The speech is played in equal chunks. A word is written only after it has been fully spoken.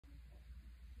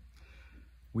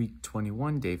Week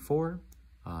 21, day 4.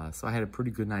 So I had a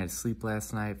pretty good night of sleep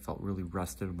last night. Felt really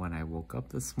rested when I woke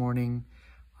up this morning.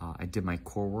 I did my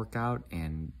core workout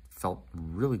and felt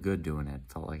really good doing it.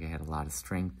 Felt like I had a lot of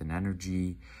strength and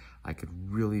energy. I could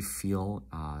really feel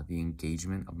the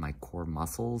engagement of my core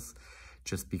muscles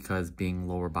just because being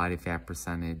lower body fat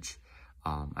percentage,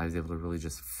 I was able to really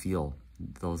just feel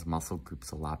those muscle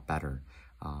groups a lot better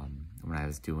when I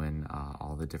was doing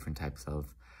all the different types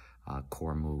of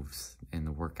core moves in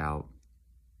the workout.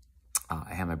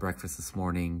 I had my breakfast this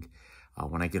morning.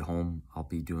 When I get home, I'll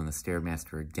be doing the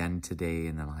stairmaster again today,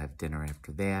 and then I'll have dinner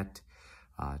after that.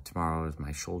 Tomorrow is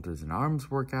my shoulders and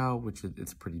arms workout, which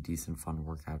it's a pretty decent, fun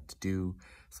workout to do.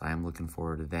 So I am looking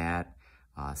forward to that.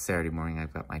 Saturday morning,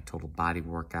 I've got my total body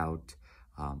workout.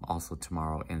 Also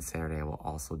tomorrow and Saturday, I will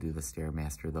also do the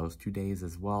stairmaster those 2 days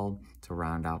as well to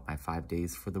round out my 5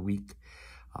 days for the week.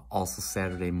 Also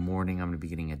Saturday morning, I'm going to be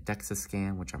getting a DEXA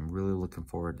scan, which I'm really looking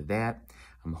forward to that.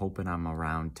 I'm hoping I'm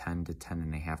around 10 to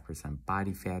 10.5%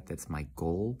 body fat. That's my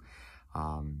goal.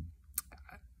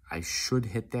 I should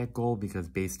hit that goal because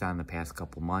based on the past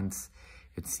couple months,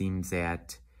 it seems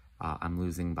that I'm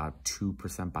losing about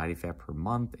 2% body fat per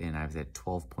month, and I was at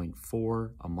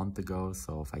 12.4 a month ago.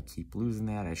 So if I keep losing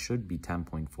that, I should be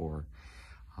 10.4.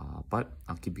 But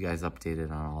I'll keep you guys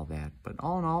updated on all that. But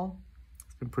all in all,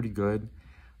 it's been pretty good.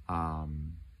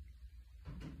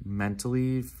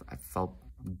 Mentally, I felt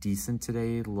decent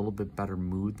today, a little bit better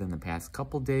mood than the past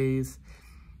couple days.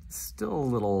 Still a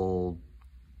little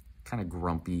kind of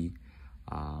grumpy.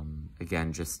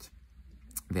 Again, just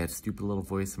that stupid little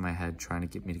voice in my head trying to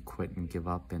get me to quit and give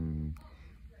up and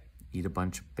eat a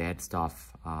bunch of bad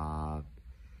stuff.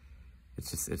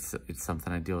 It's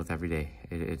something I deal with every day.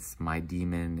 It's my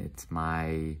demon. It's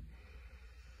my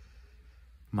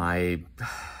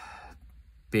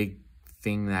big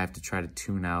thing that I have to try to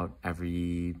tune out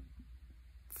every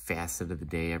facet of the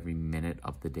day, every minute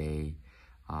of the day.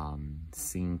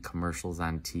 Seeing commercials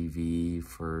on TV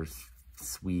for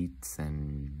sweets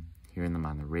and hearing them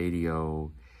on the radio,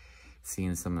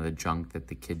 seeing some of the junk that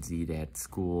the kids eat at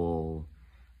school.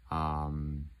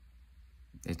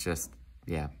 It's just,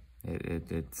 yeah,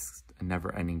 it's a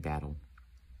never-ending battle.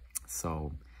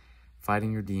 So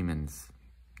fighting your demons,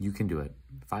 you can do it.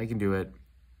 If I can do it,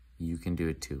 you can do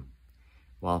it too.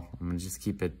 Well, I'm going to just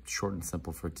keep it short and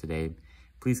simple for today.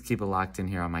 Please keep it locked in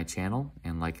here on my channel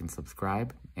and like and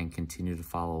subscribe and continue to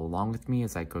follow along with me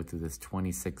as I go through this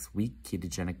 26-week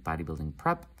ketogenic bodybuilding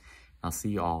prep. I'll see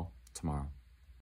you all tomorrow.